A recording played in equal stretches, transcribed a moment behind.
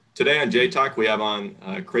Today on J Talk, we have on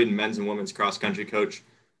Creighton men's and women's cross country coach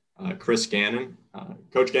Chris Gannon.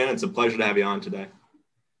 Coach Gannon, it's a pleasure to have you on today.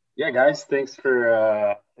 Yeah, guys, thanks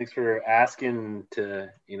for asking to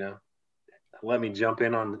let me jump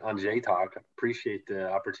in on J Talk. Appreciate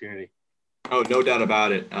the opportunity. Oh, no doubt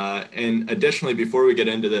about it. And additionally, before we get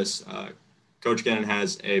into this, Coach Gannon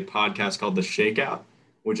has a podcast called The Shakeout,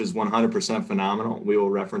 which is 100% phenomenal. We will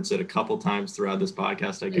reference it a couple times throughout this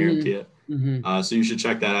podcast, I guarantee it. So you should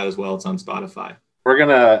check that out as well. It's on Spotify. We're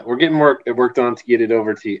getting worked on to get it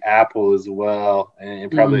over to Apple as well,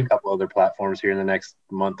 and probably a couple other platforms here in the next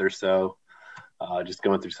month or so. Just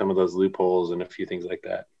going through some of those loopholes and a few things like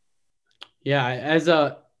that. Yeah,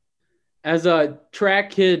 as a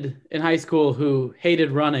track kid in high school who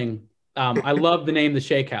hated running, I love the name The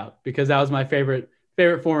Shakeout because that was my favorite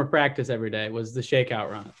form of practice every day was the shakeout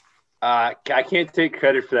run. I can't take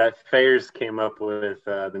credit for that. Fairs came up with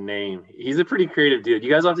the name. He's a pretty creative dude. You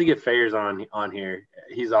guys have to get Fairs on here.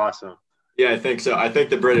 He's awesome. Yeah, I think so. I think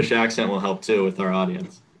the British accent will help too with our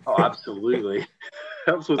audience. Oh, absolutely.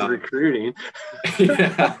 Helps with recruiting.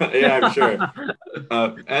 yeah, I'm sure.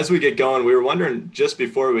 As we get going, we were wondering just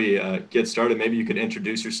before we get started, maybe you could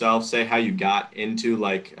introduce yourself, say how you got into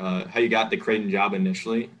how you got the Creighton job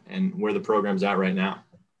initially and where the program's at right now.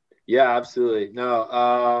 Yeah, absolutely.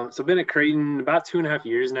 No, so I've been at Creighton about 2.5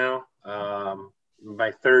 years now.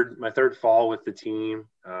 My third fall with the team.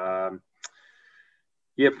 Prior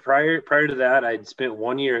to that, I'd spent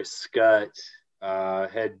 1 year at Scott.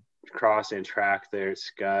 Had cross and track there at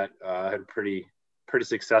Scott. Had pretty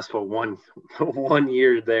successful one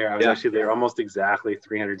year there. I was actually there almost exactly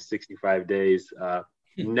 365 days.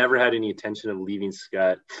 Never had any intention of leaving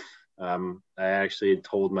Scott. I actually had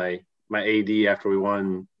told my AD after we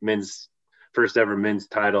won first ever men's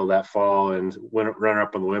title that fall and went runner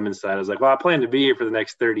up on the women's side. I was like, well, I plan to be here for the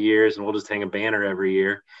next 30 years and we'll just hang a banner every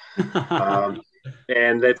year.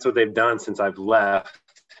 And that's what they've done since I've left.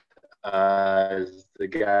 The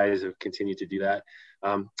guys have continued to do that.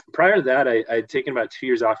 Prior to that, I'd taken about 2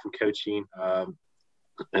 years off from coaching.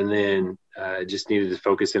 And then I just needed to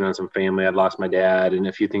focus in on some family. I'd lost my dad and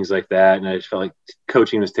a few things like that. And I just felt like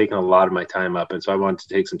coaching was taking a lot of my time up. And so I wanted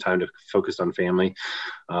to take some time to focus on family.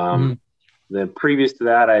 Then previous to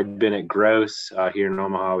that, I'd been at Gross here in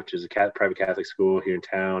Omaha, which is a private Catholic school here in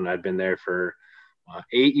town. I'd been there for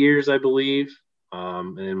 8 years, I believe.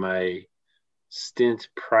 And then my stint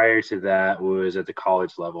prior to that was at the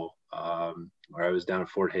college level, where I was down at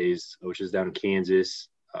Fort Hays, which is down in Kansas.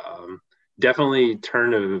 Definitely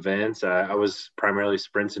turn of events. I was primarily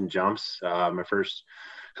sprints and jumps. My first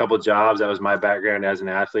couple of jobs, that was my background as an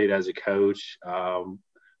athlete, as a coach.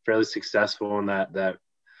 Fairly successful in that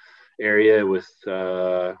area with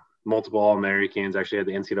multiple All-Americans. Actually had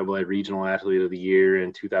the NCAA Regional Athlete of the Year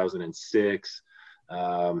in 2006.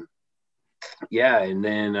 And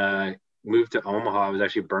then moved to Omaha. I was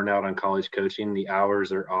actually burned out on college coaching. The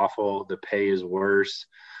hours are awful. The pay is worse.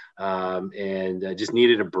 And I just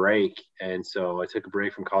needed a break. And so I took a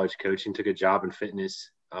break from college coaching, took a job in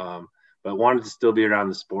fitness, but wanted to still be around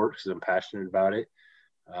the sport because I'm passionate about it.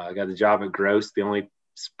 I got the job at Gross. The only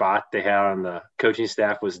spot they had on the coaching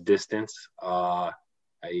staff was distance.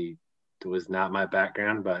 It was not my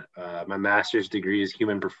background, but my master's degree is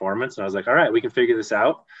human performance. And I was like, all right, we can figure this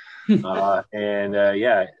out.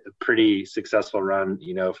 A pretty successful run,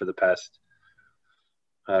 for the past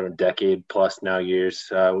decade plus now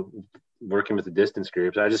years, working with the distance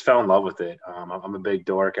groups. I just fell in love with it. I'm a big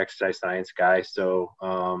dork exercise science guy. So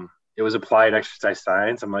it was applied exercise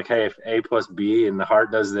science. I'm like, hey, if A plus B and the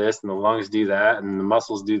heart does this and the lungs do that and the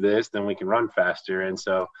muscles do this, then we can run faster. And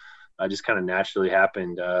so it just kind of naturally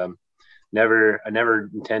happened. I never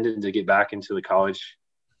intended to get back into the college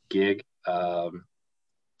gig.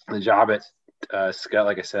 The job at Scott,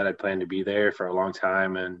 like I said, I planned to be there for a long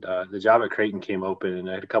time. And the job at Creighton came open, and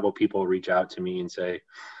I had a couple of people reach out to me and say,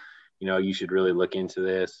 you should really look into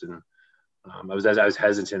this. And I was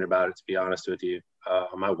hesitant about it, to be honest with you.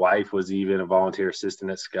 My wife was even a volunteer assistant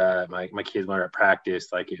at Scott. My kids were at practice,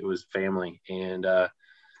 like it was family. And I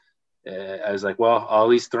was like, well, I'll at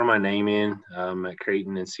least throw my name in at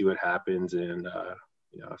Creighton and see what happens. And I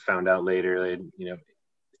found out later they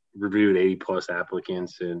reviewed 80 plus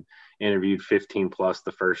applicants and interviewed 15 plus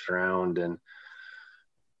the first round. And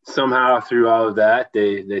somehow through all of that,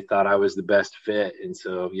 they thought I was the best fit. And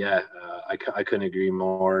so, I couldn't agree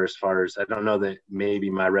more as far as, I don't know that maybe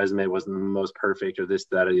my resume wasn't the most perfect or this,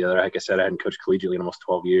 that, or the other. Like I said, I hadn't coached collegiately in almost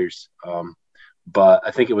 12 years. But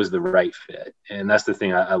I think it was the right fit. And that's the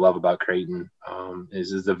thing I love about Creighton,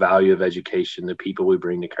 is the value of education, the people we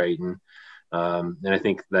bring to Creighton. And I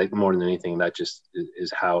think that more than anything, that just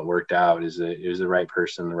is how it worked out. It was the right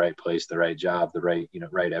person, the right place, the right job, the right,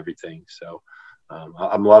 right everything. So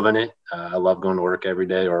I'm loving it. I love going to work every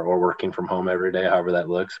day or working from home every day, however that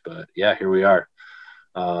looks. But yeah, here we are.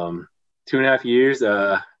 2.5 years.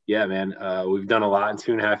 Yeah, man, we've done a lot in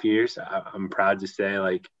 2.5 years. I'm proud to say,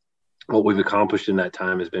 like, what we've accomplished in that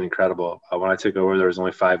time has been incredible. When I took over, there was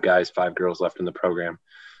only 5 guys, 5 girls left in the program.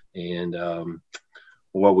 And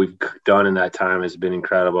what we've done in that time has been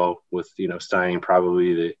incredible with, signing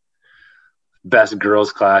probably the best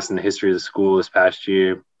girls class in the history of the school this past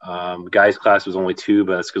year. Guys class was only 2,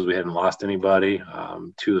 but that's because we hadn't lost anybody. 2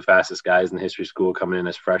 of the fastest guys in the history of school coming in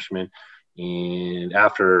as freshmen. And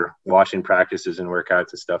after watching practices and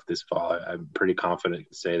workouts and stuff this fall, I'm pretty confident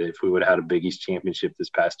to say that if we would have had a Big East championship this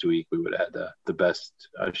past week, we would have had the best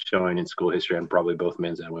showing in school history on probably both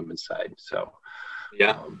men's and women's side. So,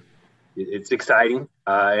 yeah, it's exciting.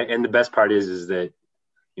 And the best part is that,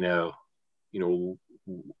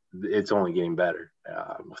 it's only getting better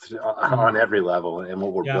on every level, and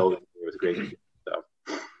what we're building is great. So,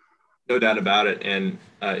 no doubt about it. And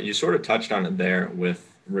you sort of touched on it there with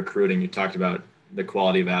recruiting. You talked about the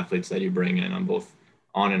quality of athletes that you bring in on both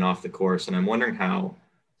on and off the course. And I'm wondering how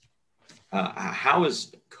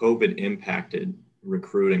has COVID impacted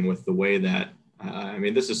recruiting with the way that,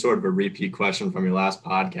 this is sort of a repeat question from your last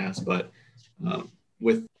podcast, but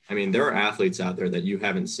there are athletes out there that you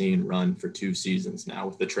haven't seen run for 2 seasons now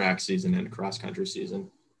with the track season and cross country season.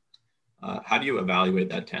 How do you evaluate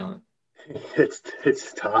that talent?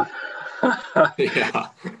 It's tough. Yeah.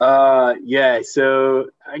 Yeah.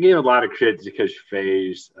 So I gave a lot of credit to Coach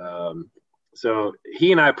Fages. So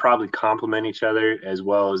he and I probably complement each other as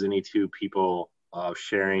well as any 2 people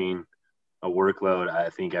sharing a workload I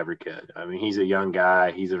think ever could. He's a young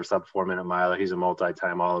guy. He's a sub 4-minute miler. He's a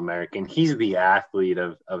multi-time All-American. He's the athlete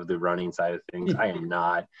of the running side of things. I am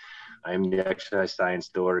not. I'm the exercise science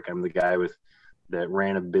dork. I'm the guy that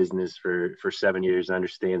ran a business for 7 years,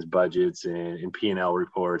 understands budgets and P&L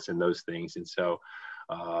reports and those things. And so,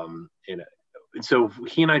 so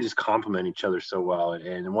he and I just complement each other so well.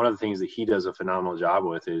 And one of the things that he does a phenomenal job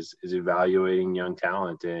with is evaluating young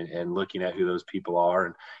talent and looking at who those people are.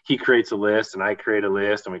 And he creates a list and I create a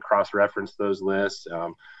list and we cross-reference those lists.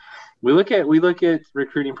 We look at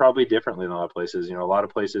recruiting probably differently than a lot of places. A lot of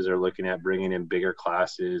places are looking at bringing in bigger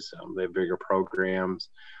classes. They have bigger programs.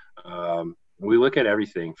 We look at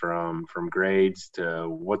everything from grades to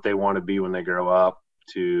what they want to be when they grow up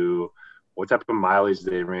to what type of mileage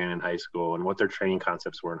they ran in high school and what their training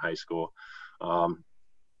concepts were in high school.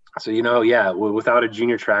 Without a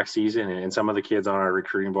junior track season, and some of the kids on our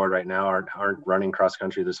recruiting board right now aren't running cross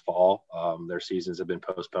country this fall. Their seasons have been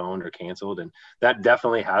postponed or canceled, and that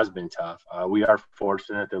definitely has been tough. We are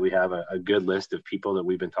fortunate that we have a good list of people that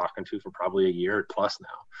we've been talking to for probably a year plus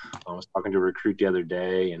now. I was talking to a recruit the other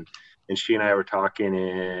day, and she and I were talking,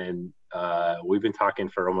 and we've been talking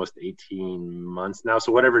for almost 18 months now.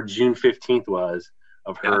 So whatever June 15th was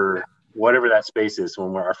of her, whatever that space is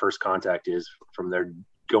when our first contact is from their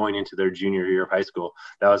going into their junior year of high school,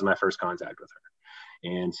 that was my first contact with her.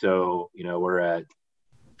 And so, we're at,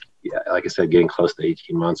 like I said, getting close to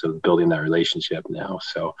 18 months of building that relationship now.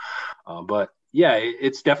 So,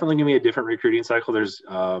 it's definitely gonna be a different recruiting cycle. There's,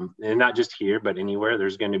 and not just here, but anywhere,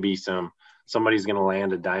 there's going to be somebody's going to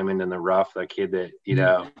land a diamond in the rough, that kid that,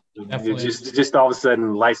 just all of a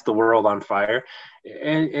sudden lights the world on fire,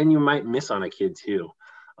 and you might miss on a kid too.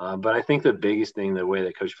 But I think the biggest thing, the way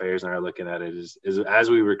that Coach Fages and I are looking at it is as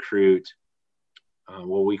we recruit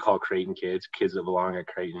what we call Creighton kids that belong at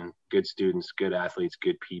Creighton, good students, good athletes,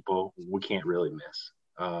 good people, we can't really miss.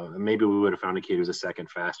 Maybe we would have found a kid who's a second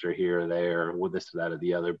faster here or there, or this or that or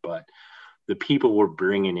the other, but the people we're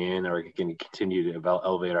bringing in are going to continue to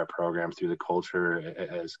elevate our program through the culture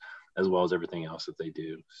as well as everything else that they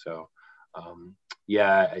do. So,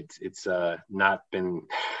 it's not been,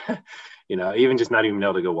 even just not even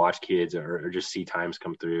able to go watch kids or just see times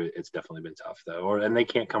come through. It's definitely been tough though. And they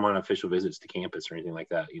can't come on official visits to campus or anything like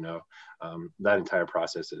that. That entire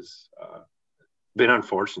process has been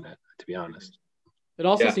unfortunate, to be honest. It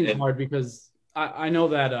also seems hard because I know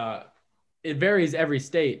that it varies every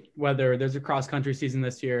state, whether there's a cross country season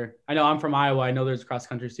this year. I know I'm from Iowa. I know there's a cross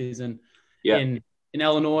country season. Yeah. In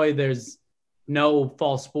Illinois, there's no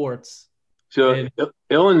fall sports. So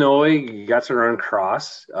Illinois got to run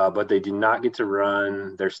cross, but they did not get to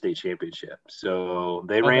run their state championship. So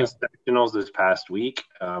they ran sectionals this past week,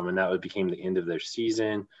 and that became the end of their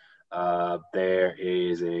season. There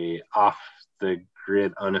is a off the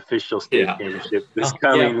grid unofficial state championship this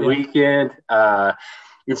coming weekend.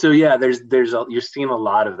 And so, yeah, you're seeing a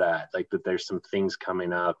lot of that, like that there's some things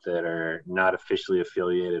coming up that are not officially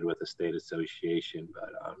affiliated with a state association,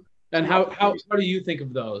 but And how do you think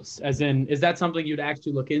of those? As in, is that something you'd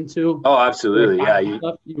actually look into? Oh, absolutely. Yeah. You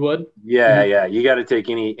would? Yeah. Yeah. You got to take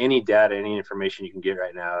any data, any information you can get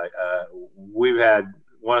right now. We've had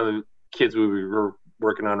one of the kids we were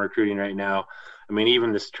working on recruiting right now. I mean,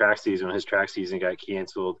 even this track season, when his track season got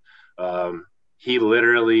canceled, he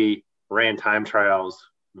literally ran time trials,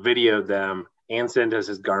 videoed them, and sent us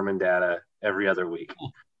his Garmin data every other week.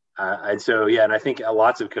 And so, yeah, and I think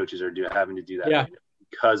lots of coaches are having to do that right now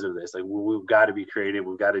because of this. Like, we've got to be creative.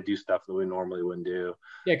 We've got to do stuff that we normally wouldn't do.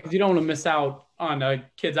 Yeah, because you don't want to miss out on a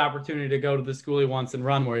kid's opportunity to go to the school he wants and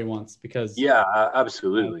run where he wants because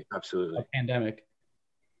absolutely. A pandemic.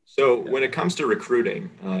 So when it comes to recruiting,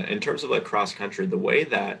 in terms of like cross country, the way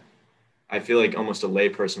that I feel like almost a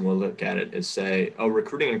layperson will look at it is say, oh,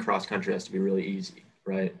 recruiting in cross country has to be really easy,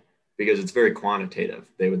 right? Because it's very quantitative,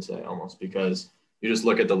 they would say almost, because you just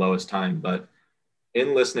look at the lowest time. But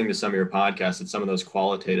in listening to some of your podcasts, it's some of those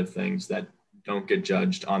qualitative things that don't get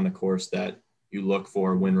judged on the course that you look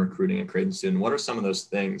for when recruiting a Creighton student. What are some of those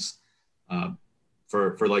things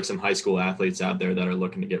for like some high school athletes out there that are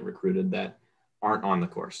looking to get recruited that aren't on the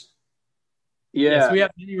course? Yeah, so we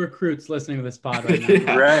have many recruits listening to this pod right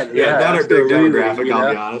now. Right. Yeah, not our big demographic,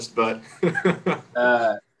 I'll be honest, but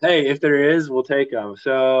hey, if there is, we'll take them.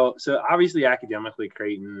 So obviously academically,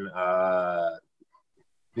 Creighton,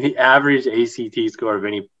 the average ACT score of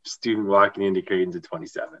any student walking into Creighton's a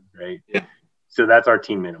 27, right? Yeah. So that's our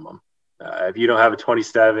team minimum. If you don't have a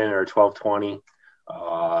 27 or a 1220,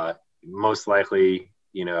 most likely,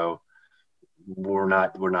 we're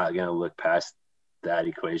not going to look past that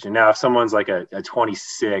equation. Now, if someone's like a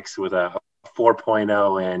 26 with a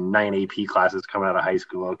 4.0 and 9 AP classes coming out of high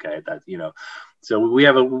school, okay, that's, so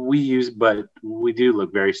but we do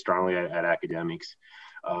look very strongly at academics.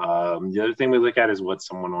 The other thing we look at is what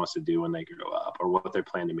someone wants to do when they grow up or what they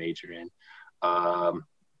plan to major in.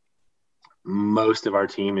 Most of our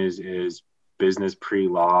team is business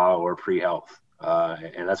pre-law or pre-health.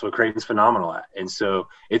 And that's what Creighton's phenomenal at. And so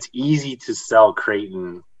it's easy to sell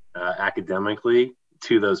Creighton academically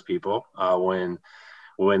to those people when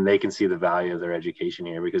they can see the value of their education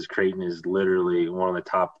here, because Creighton is literally one of the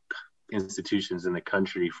top institutions in the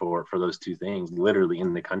country for those two things, literally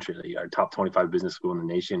in the country. Our top 25 business school in the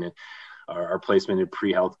nation, and our placement in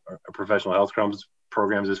pre-health or professional health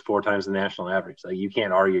programs is 4 times the national average. Like, you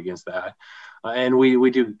can't argue against that. And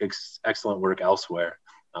we do excellent work elsewhere.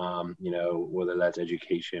 Whether that's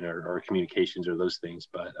education or communications or those things,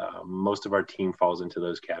 but most of our team falls into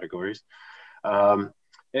those categories. And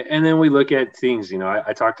then we look at things,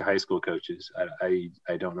 I talk to high school coaches.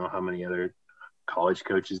 I don't know how many other college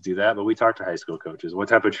coaches do that, but we talk to high school coaches. What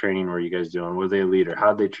type of training were you guys doing? Were they a leader?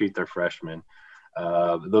 How'd they treat their freshmen?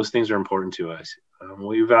 Those things are important to us.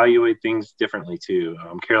 We evaluate things differently too.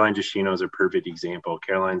 Caroline Giacchino is a perfect example.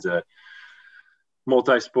 Caroline's a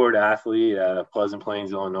multi-sport athlete out of Pleasant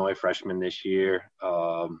Plains, Illinois, freshman this year.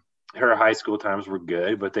 Her high school times were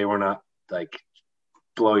good, but they were not like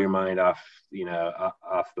blow your mind off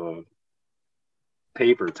the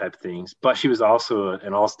paper type things. But she was also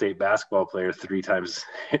an all-state basketball player 3 times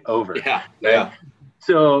over. Yeah.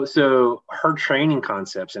 So her training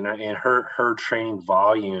concepts and her training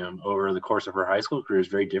volume over the course of her high school career is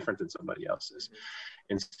very different than somebody else's.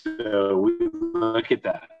 And so we look at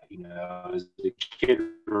that, is the kid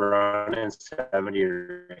running 70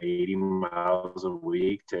 or 80 miles a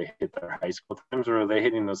week to hit their high school times, or are they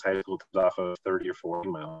hitting those high school times off of 30 or 40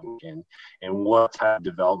 miles a week? And what type of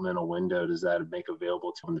developmental window does that make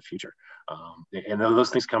available to them in the future? And those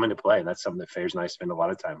things come into play. And that's something that Fairs and I spend a lot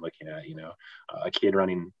of time looking at.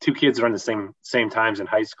 Two kids run the same times in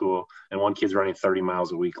high school, and one kid's running 30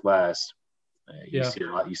 miles a week less. You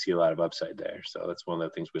see a lot of upside there. So that's one of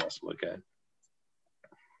the things we also look at.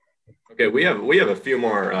 Okay, we have a few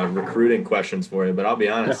more recruiting questions for you, but I'll be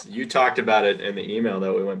honest, you talked about it in the email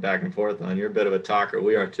that we went back and forth on. You're a bit of a talker.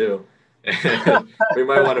 We are too. And we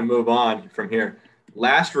might want to move on from here.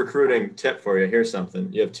 Last recruiting tip for you. Here's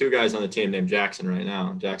something. You have 2 guys on the team named Jackson right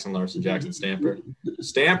now. Jackson Larson, Jackson Stamper.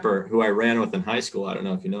 Stamper, who I ran with in high school. I don't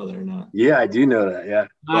know if you know that or not. Yeah, I do know that.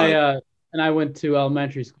 Yeah. I went to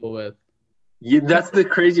elementary school with. Yeah, that's the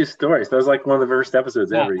craziest story. So that was like one of the first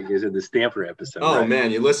episodes ever. You guys did the Stamper episode. Oh, right?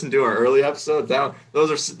 Man, you listened to our early episodes?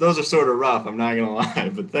 Those are sort of rough. I'm not gonna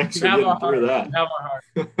lie, but thanks for getting through that.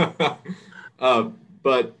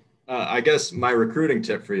 But I guess my recruiting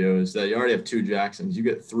tip for you is that you already have 2 Jacksons. You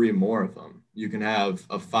get 3 more of them. You can have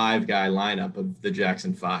a 5-guy lineup of the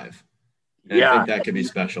Jackson 5. And I think that could be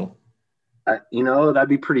special. That'd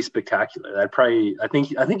be pretty spectacular. I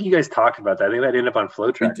think you guys talked about that. I think that ended up on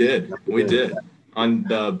Flow Track. We did on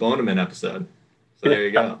the Boneman episode. So there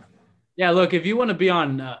you go. Yeah, look, if you want to be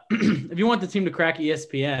on, if you want the team to crack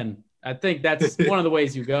ESPN, I think that's one of the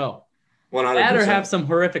ways you go. 100%. That or have some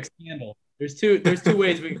horrific scandal. There's two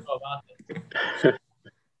ways we can go about this.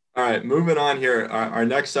 All right, moving on here. Our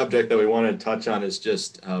next subject that we want to touch on is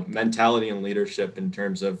just mentality and leadership in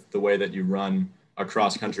terms of the way that you run a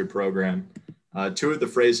cross-country program. Two of the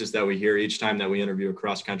phrases that we hear each time that we interview a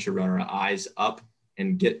cross-country runner are eyes up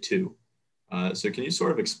and get to. So can you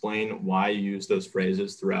sort of explain why you use those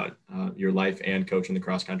phrases throughout your life and coaching the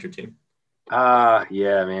cross-country team?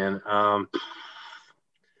 Yeah, man.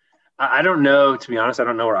 I don't know, to be honest, I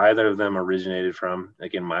don't know where either of them originated from,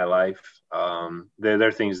 like in my life.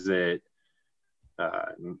 They're things that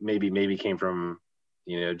maybe came from,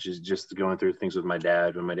 just going through things with my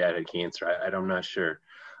dad when my dad had cancer. I'm not sure.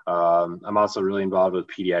 I'm also really involved with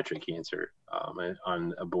pediatric cancer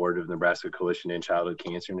on a board of Nebraska Coalition in Childhood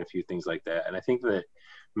Cancer and a few things like that. And I think that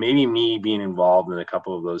maybe me being involved in a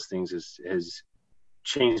couple of those things has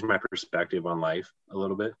changed my perspective on life a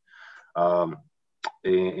little bit.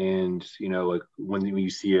 And like when you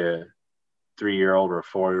see a 3-year-old or a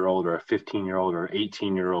 4-year-old or a 15-year-old or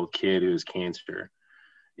 18-year-old kid who has cancer,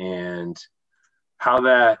 and how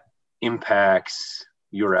that impacts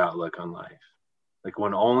your outlook on life. Like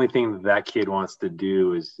when the only thing that kid wants to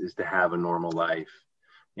do is to have a normal life,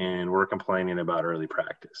 and we're complaining about early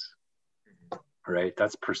practice, right?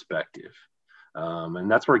 That's perspective.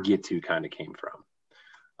 And that's where Get To kind of came from.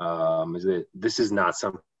 Is that this is not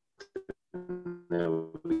something that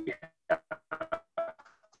we have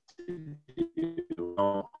to do. We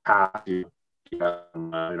don't have to, we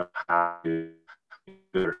don't have to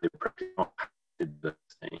do those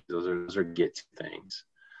things. Those are Get To things.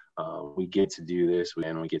 We get to do this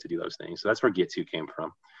and we get to do those things. So that's where Get To came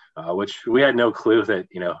from, which we had no clue that,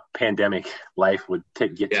 pandemic life would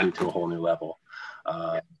take Get To a whole new level.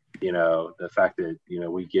 The fact that,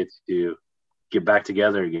 we get to get back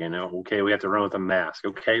together again. Okay, we have to run with a mask.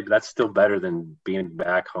 Okay, but that's still better than being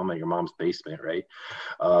back home at your mom's basement, right?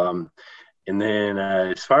 And then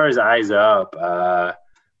as far as eyes up,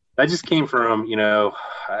 that just came from,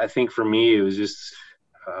 I think for me, it was just,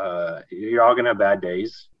 you're all going to have bad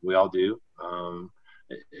days. We all do.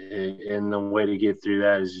 And the way to get through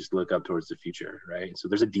that is just look up towards the future, right? So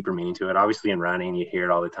there's a deeper meaning to it. Obviously in running, you hear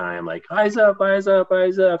it all the time, like eyes up, eyes up,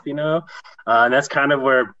 eyes up, and that's kind of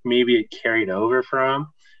where maybe it carried over from.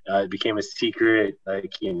 It became a secret,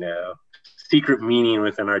 secret meaning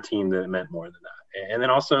within our team that meant more than that. And then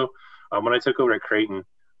also when I took over at Creighton,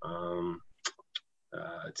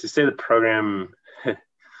 to say the program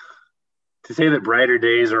to say that brighter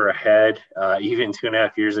days are ahead, even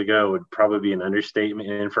 2.5 years ago, would probably be an understatement.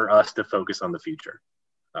 And for us to focus on the future,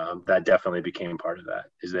 that definitely became part of that.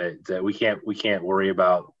 Is that we can't worry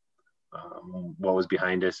about what was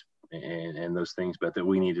behind us and those things, but that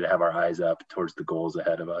we need to have our eyes up towards the goals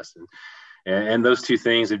ahead of us. And those two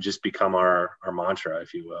things have just become our mantra,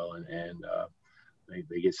 if you will. And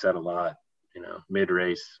they get said a lot,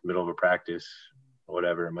 mid-race, middle of a practice,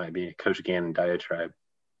 whatever it might be. Coach Gannon diatribe.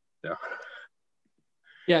 So.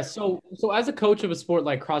 Yeah. So as a coach of a sport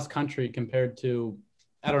like cross country compared to,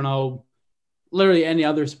 I don't know, literally any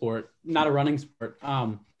other sport, not a running sport,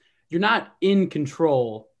 you're not in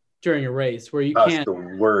control during a race where you That's can't.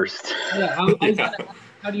 The worst. Yeah. How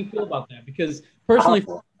do you feel about that? Because personally,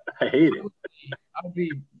 I hate it. I would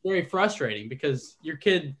be very frustrating because your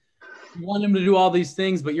kid, you want him to do all these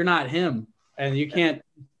things, but you're not him, and you can't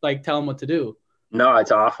tell him what to do. No,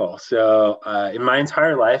 it's awful. So in my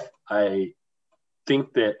entire life, I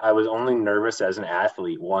think that I was only nervous as an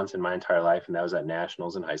athlete once in my entire life, and that was at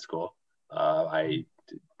nationals in high school. I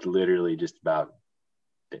literally just about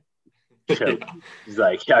choked. He's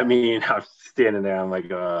like, I'm standing there. I'm like,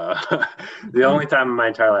 the only time in my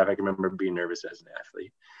entire life I can remember being nervous as an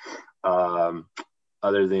athlete,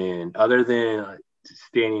 other than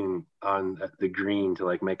standing on the green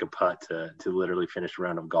to make a putt to literally finish a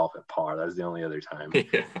round of golf at par. That was the only other time.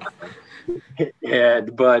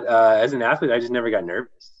 But as an athlete, I just never got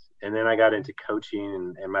nervous. And then I got into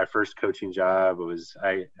coaching, and my first coaching job was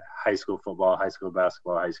high school football, high school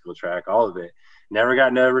basketball, high school track, all of it. Never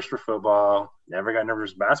got nervous for football, never got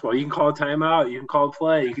nervous for basketball. You can call a timeout, you can call a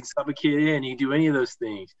play, you can sub a kid in, you can do any of those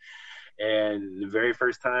things. And the very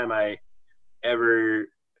first time I ever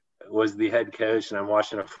was the head coach and I'm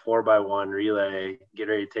watching a 4x1 relay get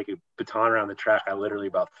ready to take a baton around the track, I literally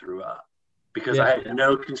about threw up because I had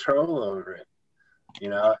no control over it,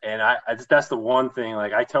 and I just, that's the one thing,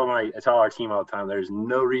 I tell our team all the time, there's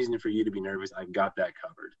no reason for you to be nervous. I got that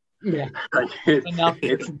covered. Yeah. Like Enough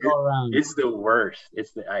to go around. it's the worst.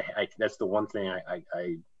 It's that's the one thing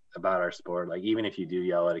I about our sport. Like, even if you do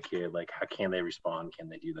yell at a kid, like, how can they respond? Can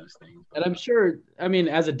they do those things? And I'm sure, I mean,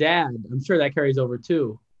 as a dad, I'm sure that carries over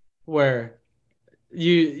too, where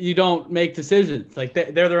you don't make decisions. Like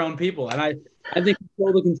they're their own people. And I think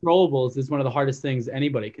control the controllables is one of the hardest things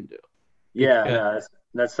anybody can do. Yeah, no,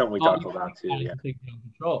 that's something we talk about too. Yeah.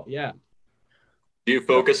 Control. Yeah. Do you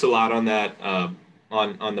focus a lot on that,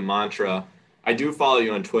 on the mantra? I do follow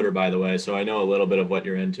you on Twitter, by the way, so I know a little bit of what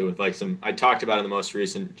you're into with like I talked about in the most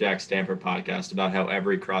recent Jack Stanford podcast about how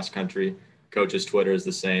every cross country coach's Twitter is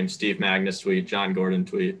the same. Steve Magnus tweet, John Gordon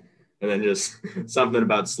tweet, and then just something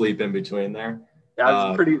about sleep in between there.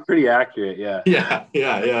 That's pretty accurate. Yeah. Yeah,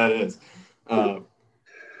 it is.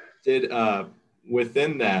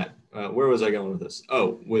 Within that, where was I going with this?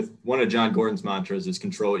 Oh, with one of John Gordon's mantras is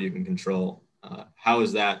control what you can control. How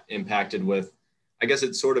is that impacted with, I guess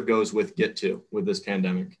it sort of goes with with this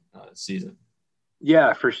pandemic season?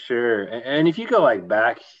 Yeah, for sure. And if you go like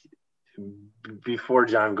back before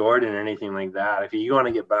John Gordon or anything like that, if you want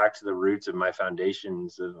to get back to the roots of my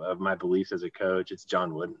foundations of my beliefs as a coach, it's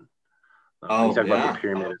John Wooden. You talk about the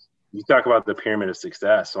pyramid. You talk about the pyramid of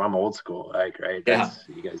success. So I'm old school, like, right?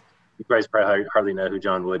 You guys probably hardly know who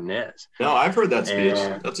John Wooden is. No, I've heard that speech.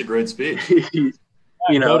 That's a great speech.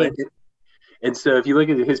 You know, and so if you look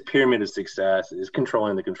at his pyramid of success, is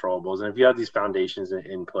controlling the controllables. And if you have these foundations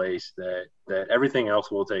in place, that everything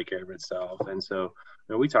else will take care of itself. And so,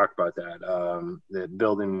 you know, we talk about that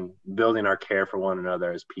building our care for one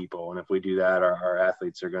another as people. And if we do that, our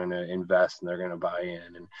athletes are going to invest and they're going to buy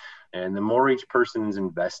in. And the more each person is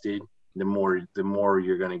invested, the more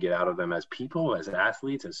you're going to get out of them as people, as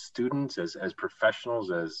athletes, as students, as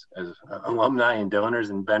professionals, as alumni and donors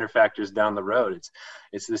and benefactors down the road.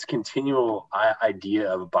 It's this continual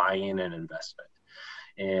idea of buy-in and investment.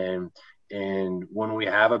 And when we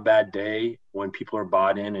have a bad day, when people are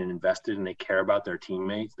bought in and invested and they care about their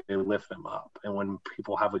teammates, they lift them up. And when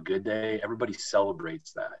people have a good day, everybody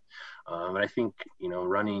celebrates that. And I think, you know,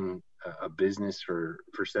 running a business for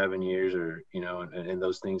 7 years, or, you know, and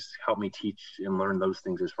those things help me teach and learn those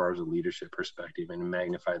things as far as a leadership perspective, and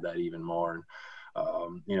magnify that even more.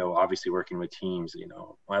 And, you know, obviously working with teams, you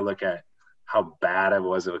know, when I look at how bad I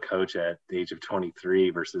was of a coach at the age of 23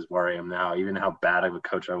 versus where I am now, even how bad of a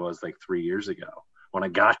coach I was like 3 years ago. When I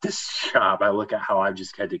got this job, I look at how I've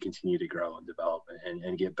just had to continue to grow and develop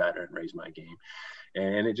and get better and raise my game.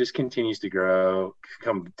 And it just continues to grow,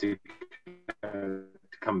 come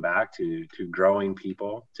back to growing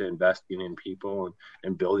people, to investing in people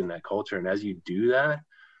and building that culture. And as you do that,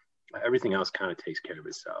 everything else kind of takes care of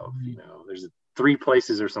itself. You know, there's 3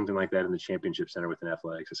 places or something like that in the championship center within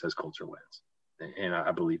athletics that says culture wins. And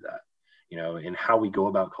I believe that, you know, and how we go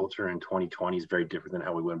about culture in 2020 is very different than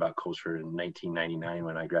how we went about culture in 1999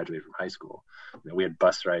 when I graduated from high school. You know, we had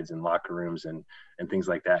bus rides and locker rooms and things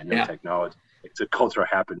like that, no technology. It's a culture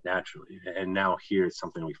happened naturally. And now here it's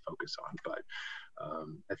something we focus on. But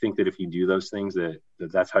I think that if you do those things,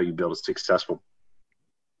 that's how you build a successful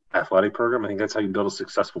athletic program. I think that's how you build a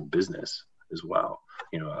successful business as well.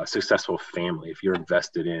 You know, a successful family. If you're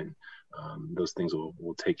invested in those things,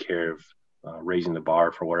 will take care of raising the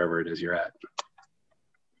bar for wherever it is you're at.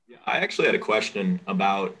 Yeah, I actually had a question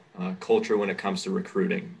about culture when it comes to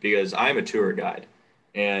recruiting, because I'm a tour guide,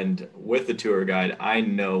 and with the tour guide, I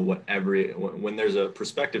know what when there's a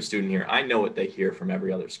prospective student here, I know what they hear from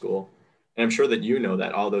every other school. And I'm sure that you know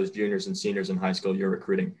that all those juniors and seniors in high school you're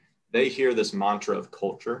recruiting, they hear this mantra of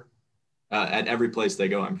culture at every place they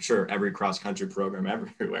go. I'm sure every cross-country program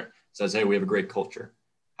everywhere says, hey, we have a great culture.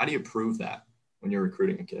 How do you prove that when you're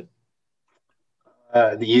recruiting a kid?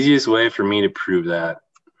 The easiest way for me to prove that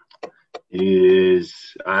is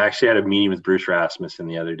I actually had a meeting with Bruce Rasmussen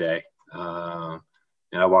the other day. And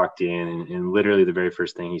I walked in and literally the very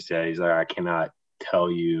first thing he said, he's like, I cannot tell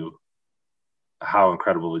you how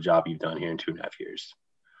incredible the job you've done here in 2.5 years.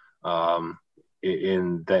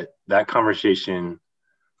 In that conversation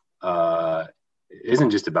isn't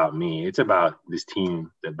just about me. It's about this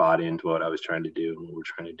team that bought into what I was trying to do and what we're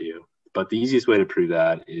trying to do. But the easiest way to prove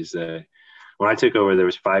that is that when I took over, there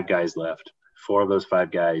was 5 guys left. 4 of those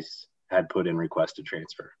 5 guys had put in requests to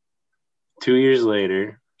transfer. 2 years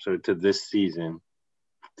later, so to this season,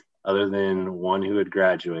 other than one who had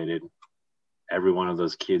graduated, every one of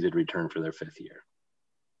those kids had returned for their 5th year.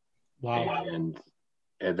 Wow. And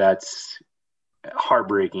that's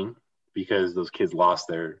heartbreaking because those kids lost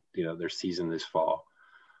their season this fall.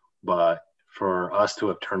 But for us to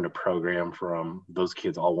have turned a program from those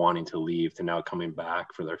kids all wanting to leave to now coming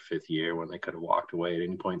back for their 5th year when they could have walked away at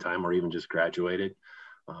any point in time or even just graduated,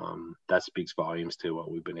 that speaks volumes to what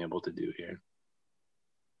we've been able to do here.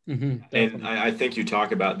 And I think you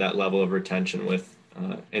talk about that level of retention with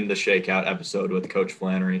in the Shakeout episode with Coach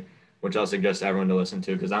Flannery, which I'll suggest everyone to listen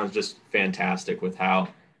to, because that was just fantastic with how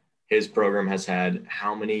his program has had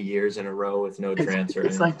how many years in a row with no transfer.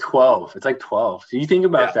 It's like 12. It's like 12. So you think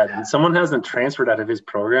about that. And someone hasn't transferred out of his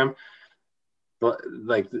program.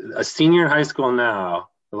 Like a senior in high school now,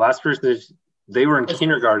 the last person they were in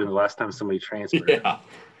kindergarten the last time somebody transferred. Yeah,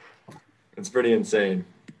 it's pretty insane.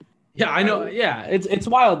 Yeah, I know. Yeah, it's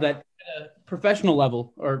wild that at a professional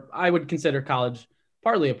level, or I would consider college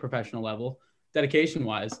partly a professional level,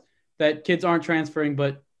 dedication-wise, that kids aren't transferring.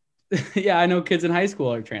 But yeah, I know kids in high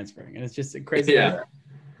school are transferring, and it's just crazy. Yeah.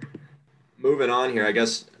 Moving on here, I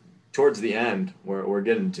guess towards the end, we're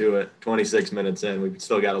getting to it. 26 minutes in, we've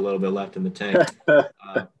still got a little bit left in the tank.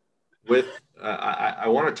 I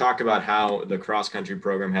want to talk about how the cross-country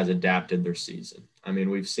program has adapted their season. I mean,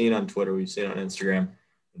 we've seen on Twitter, we've seen on Instagram,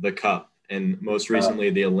 the Cup, and most recently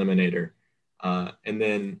the Eliminator. And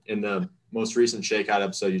then in the most recent Shakeout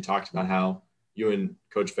episode, you talked about how you and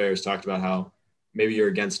Coach Fairs talked about how maybe you're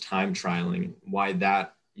against time trialing, why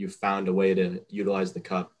that you found a way to utilize the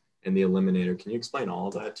Cup and the Eliminator. Can you explain all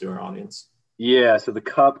of that to our audience? Yeah, so the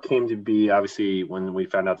Cup came to be, obviously, when we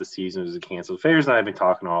found out the season was canceled. Fairs and I have been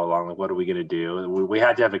talking all along, like, what are we going to do? We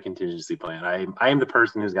had to have a contingency plan. I am the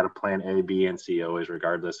person who's got a plan A, B, and C always,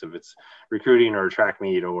 regardless if it's recruiting or track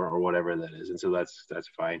meet or whatever that is. And so that's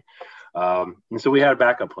fine. And so we had a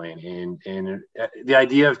backup plan. And the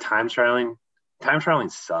idea of time trialing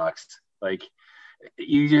sucks. Like,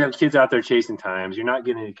 you have kids out there chasing times. You're not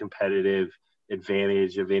getting a competitive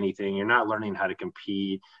advantage of anything. You're not learning how to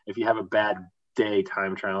compete. If you have a bad day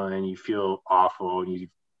time trialing and you feel awful and you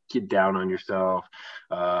get down on yourself,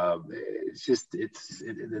 and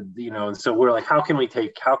so we're like, how can we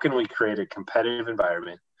create a competitive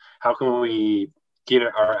environment? How can we give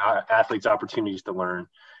our athletes opportunities to learn?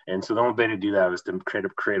 And so the only way to do that was to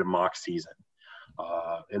create a mock season.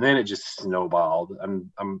 And then it just snowballed.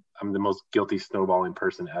 I'm the most guilty snowballing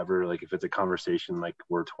person ever. Like, if it's a conversation, like,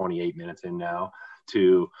 we're 28 minutes in now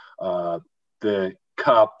to the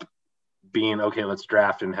Cup being, okay, let's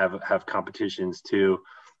draft and have competitions, to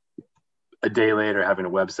a day later having a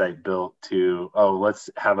website built, to, oh, let's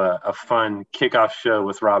have a fun kickoff show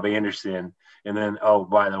with Rob Anderson. And then, oh,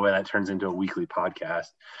 by the way, that turns into a weekly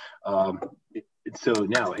podcast. So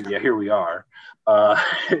now, here we are.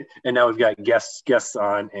 And now we've got guests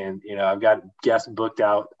on, and, I've got guests booked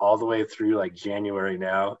out all the way through like January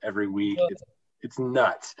now, every week. It's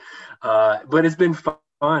nuts. But it's been fun,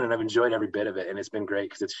 and I've enjoyed every bit of it. And it's been great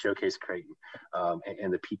because it's showcased Creighton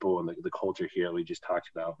and the people and the culture here we just talked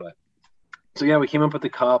about. But so, yeah, we came up with the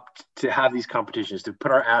Cup to have these competitions, to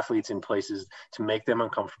put our athletes in places to make them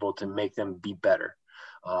uncomfortable, to make them be better.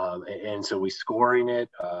 And so we scoring it.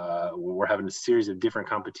 We're having a series of different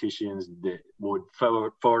competitions that would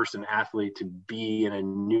force an athlete to be in a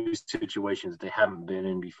new situation that they haven't been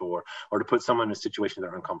in before, or to put someone in a situation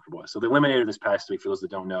they're uncomfortable with. So the Eliminator this past week, for those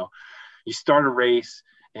that don't know, you start a race,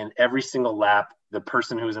 and every single lap, the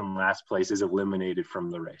person who's in last place is eliminated from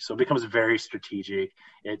the race. So it becomes very strategic.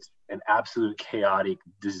 It's an absolute chaotic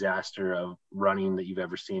disaster of running that you've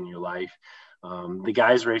ever seen in your life. The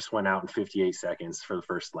guys' race went out in 58 seconds for the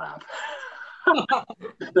first lap.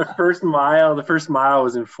 The first mile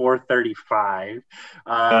was in 4:35.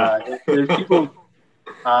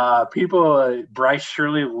 Bryce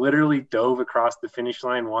Shirley literally dove across the finish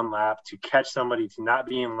line one lap to catch somebody to not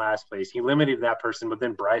be in last place. He limited that person, but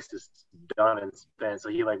then Bryce is done and spent. So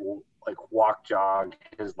he like jog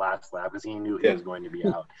his last lap because he knew he was going to be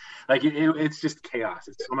out. Like it's just chaos.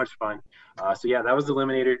 It's so much fun. So yeah, that was the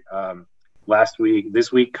Eliminator. Last week.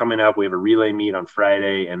 This week coming up, we have a relay meet on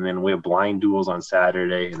Friday, and then we have blind duels on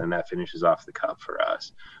Saturday, and then that finishes off the Cup for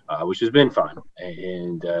us, which has been fun.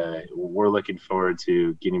 And we're looking forward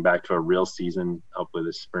to getting back to a real season, hopefully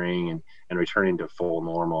this spring, and returning to full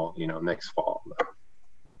normal, next fall.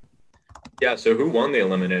 Yeah. So who won the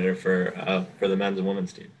Eliminator for the men's and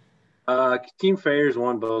women's team? Team Fairs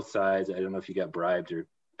won both sides. I don't know if you got bribed or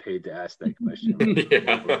paid to ask that question.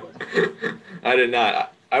 Yeah. I did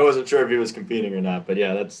not. I wasn't sure if he was competing or not, but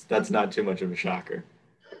yeah, that's not too much of a shocker.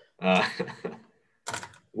 I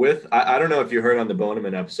don't know if you heard on the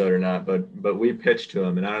Boneman episode or not, but we pitched to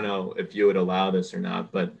him, and I don't know if you would allow this or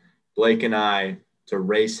not, but Blake and I, to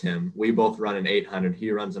race him, we both run an 800.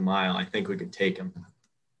 He runs a mile. I think we could take him.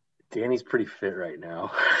 Danny's pretty fit right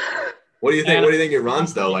now. What do you think? What do you think he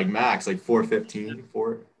runs though? Like max, like 4:15,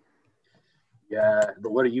 4? Yeah,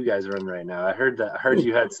 but what are you guys running right now? I heard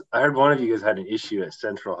one of you guys had an issue at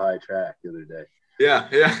Central High Track the other day. Yeah.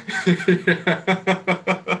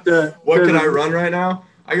 What can I run right now?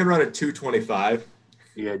 I can run a 225.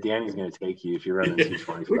 Yeah, Danny's going to take you if you're running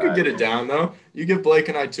 225. We could get it down, though. You give Blake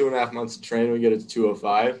and I 2.5 months of training, we get it to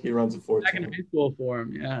 205. He runs a 420. Back in high school for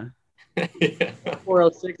him, yeah. Yeah.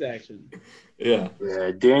 406 action. Yeah.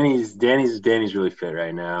 Yeah, Danny's really fit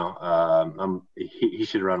right now. He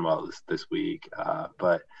should run well this week.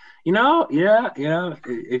 But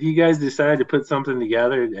if you guys decide to put something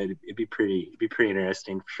together, it'd be pretty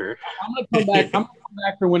interesting for sure. I'm gonna come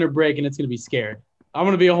back for winter break, and it's gonna be scared. I'm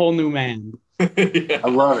gonna be a whole new man. Yeah. I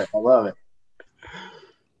love it.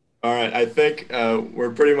 All right. I think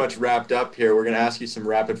we're pretty much wrapped up here. We're going to ask you some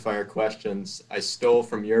rapid fire questions. I stole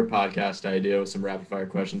from your podcast idea with some rapid fire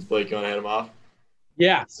questions. Blake, you want to head them off?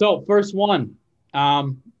 Yeah. So first one,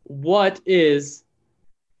 this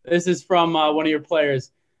is from one of your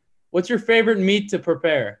players. What's your favorite meat to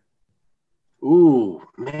prepare? Ooh,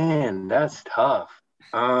 man, that's tough.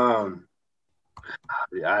 I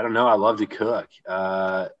don't know. I love to cook.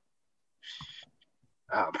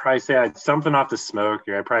 I'll probably say something off the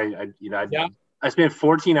smoker. I spent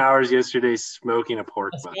 14 hours yesterday smoking a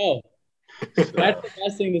pork butt. Go. That's the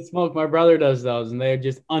best thing to smoke. My brother does those, and they're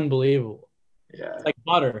just unbelievable. Yeah, it's like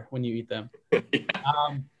butter when you eat them. Yeah.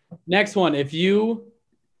 Next one, if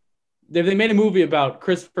they made a movie about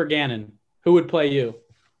Christopher Gannon, who would play you?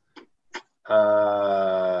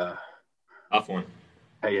 Tough one.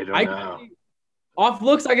 I don't know. Off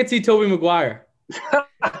looks, I could see Tobey Maguire.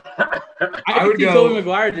 I would see Tobey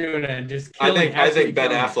Maguire doing it and just killing. I think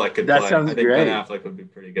Ben Affleck could that play. Sounds I think great. Ben Affleck would be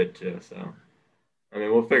pretty good too. So, I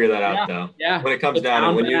mean, we'll figure that out though. Yeah. When it comes down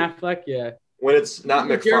to when it's not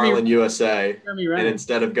McFarlane USA, and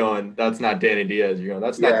instead of going, that's not Danny Diaz, you're going,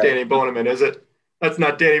 that's not Danny Boneman, is it? That's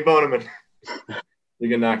not Danny Boneman. You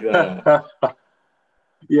can knock that out.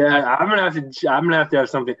 Yeah, I'm gonna have to have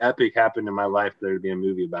something epic happen in my life for there to be a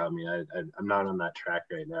movie about me. I'm not on that track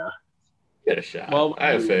right now. Get a shot. Well,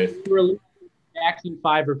 I have faith. Jackson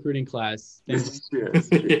 5 recruiting class.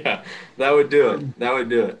 Yeah, that would do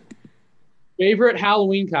it. Favorite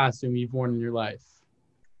Halloween costume you've worn in your life?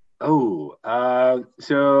 So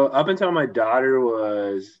up until my daughter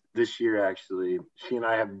was this year, actually,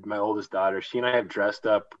 my oldest daughter, she and I have dressed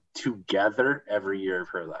up together every year of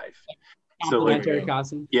her life. Complimentary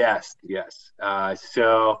costume? Yes.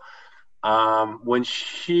 When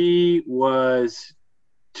she was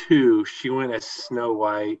 2, she went as Snow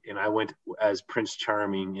White, and I went as Prince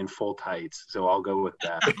Charming in full tights. So I'll go with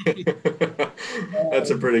that.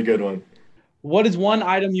 That's a pretty good one. What is one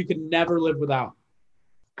item you could never live without?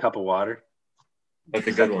 Cup of water. That's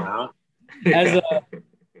a good one.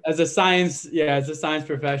 As a science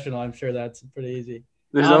professional, I'm sure that's pretty easy.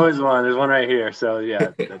 There's always one. There's one right here. So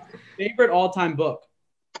yeah. Favorite all-time book?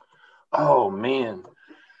 Oh man.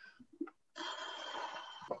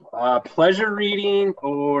 Pleasure reading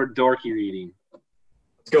or dorky reading?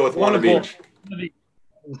 Let's go with one of each.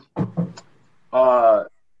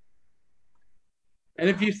 And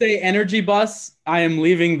if you say Energy Bus, I am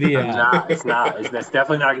leaving the. It's not. That's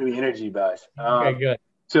definitely not going to be Energy Bus. Okay, good.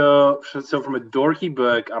 So from a dorky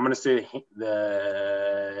book, I'm going to say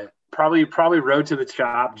the probably Road to the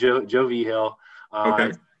Top, Joe Vigil.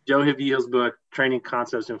 Okay. Joe Vigil's book, Training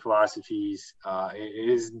Concepts and Philosophies. It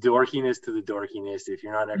is dorkiness to the dorkiness. If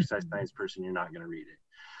you're not an exercise science person, you're not going to read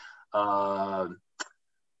it.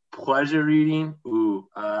 Pleasure reading,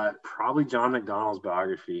 probably John McDonnell's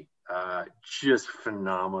biography. Just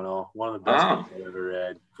phenomenal. One of the best books I've ever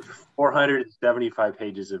read. 475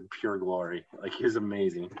 pages of pure glory. Like, he's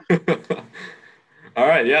amazing. All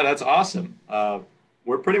right. Yeah, that's awesome.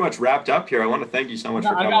 We're pretty much wrapped up here. I want to thank you so much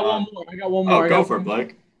for coming on. I got one more. Go for it,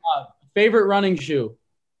 Blake. Favorite running shoe?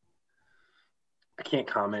 I can't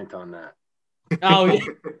comment on that. Oh,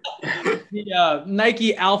 yeah. The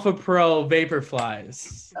Nike Alpha Pro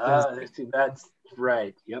Vaporflies. That's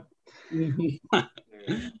right. Yep.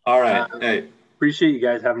 All right. Hey, appreciate you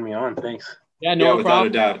guys having me on. Thanks. Yeah, no without problem. a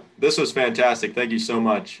doubt. This was fantastic. Thank you so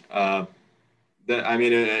much.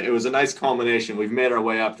 It was a nice culmination. We've made our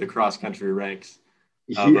way up the cross-country ranks.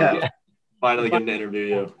 Finally getting to interview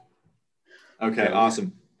you. Okay,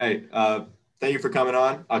 awesome. Hey, thank you for coming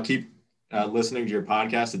on. I'll keep listening to your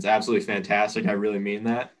podcast. It's absolutely fantastic. I really mean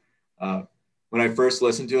that. When I first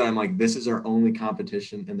listened to it, I'm like, this is our only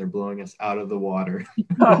competition, and they're blowing us out of the water.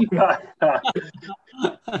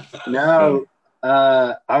 No,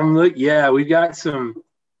 we've got some.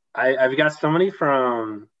 I've got somebody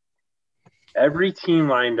from every team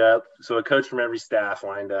lined up. So a coach from every staff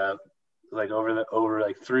lined up, like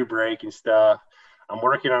over through break and stuff. I'm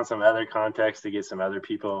working on some other context to get some other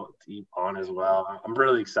people to on as well. I'm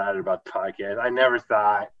really excited about the podcast. I never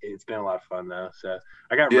thought. It's been a lot of fun though. So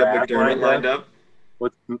I got Do you have Raz McDermott lined up?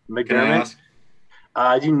 With McDermott? Can I ask?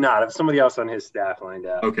 I do not. I have somebody else on his staff lined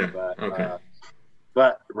up. Okay. But, Okay.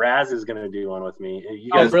 But Raz is going to do one with me.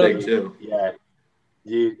 You Oh, guys really? think- Too. Yeah.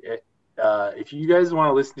 Dude, if you guys want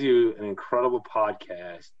to listen to an incredible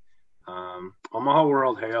podcast, Omaha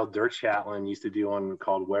World Herald, Dirk Chatelain used to do one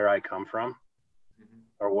called Where I Come From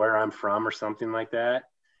or Where I'm From or something like that.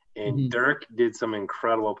 And Mhm. Dirk did some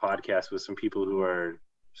incredible podcasts with some people who are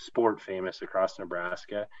sport famous across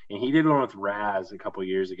Nebraska. And he did one with Raz a couple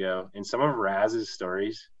years ago. And some of Raz's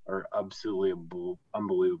stories are absolutely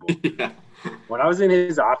unbelievable. Yeah. When I was in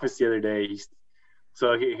his office the other day,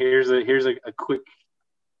 here's a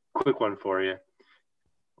quick one for you.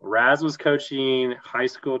 Raz was coaching high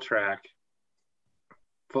school track,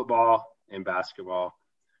 football, and basketball.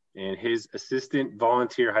 And his assistant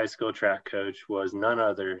volunteer high school track coach was none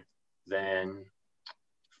other than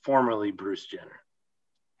formerly Bruce Jenner.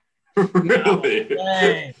 Really?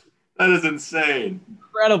 Dang. That is insane.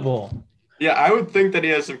 Incredible. Yeah, I would think that he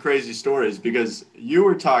has some crazy stories because you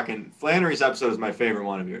were talking. Flannery's episode is my favorite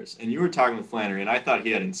one of yours, and you were talking with Flannery, and I thought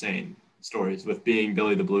he had insane stories with being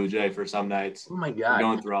Billy the Blue Jay for some nights. Oh my God.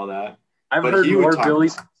 Going through all that. I've But heard he would more talk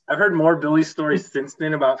Billy's. about- I've heard more Billy stories since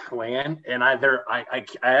then about Flan, and I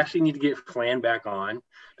actually need to get Flan back on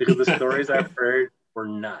because the stories I've heard were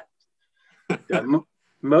nuts. Yeah,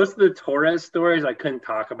 most of the Torres stories I couldn't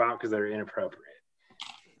talk about because they're inappropriate.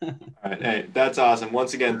 All right, hey, that's awesome.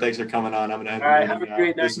 Once again, thanks for coming on. I'm gonna end the All right, meeting have a now.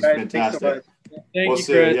 great night, This is guys. Thanks so fantastic. much. Thank We'll you,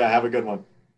 see Chris. you. Yeah, have a good one.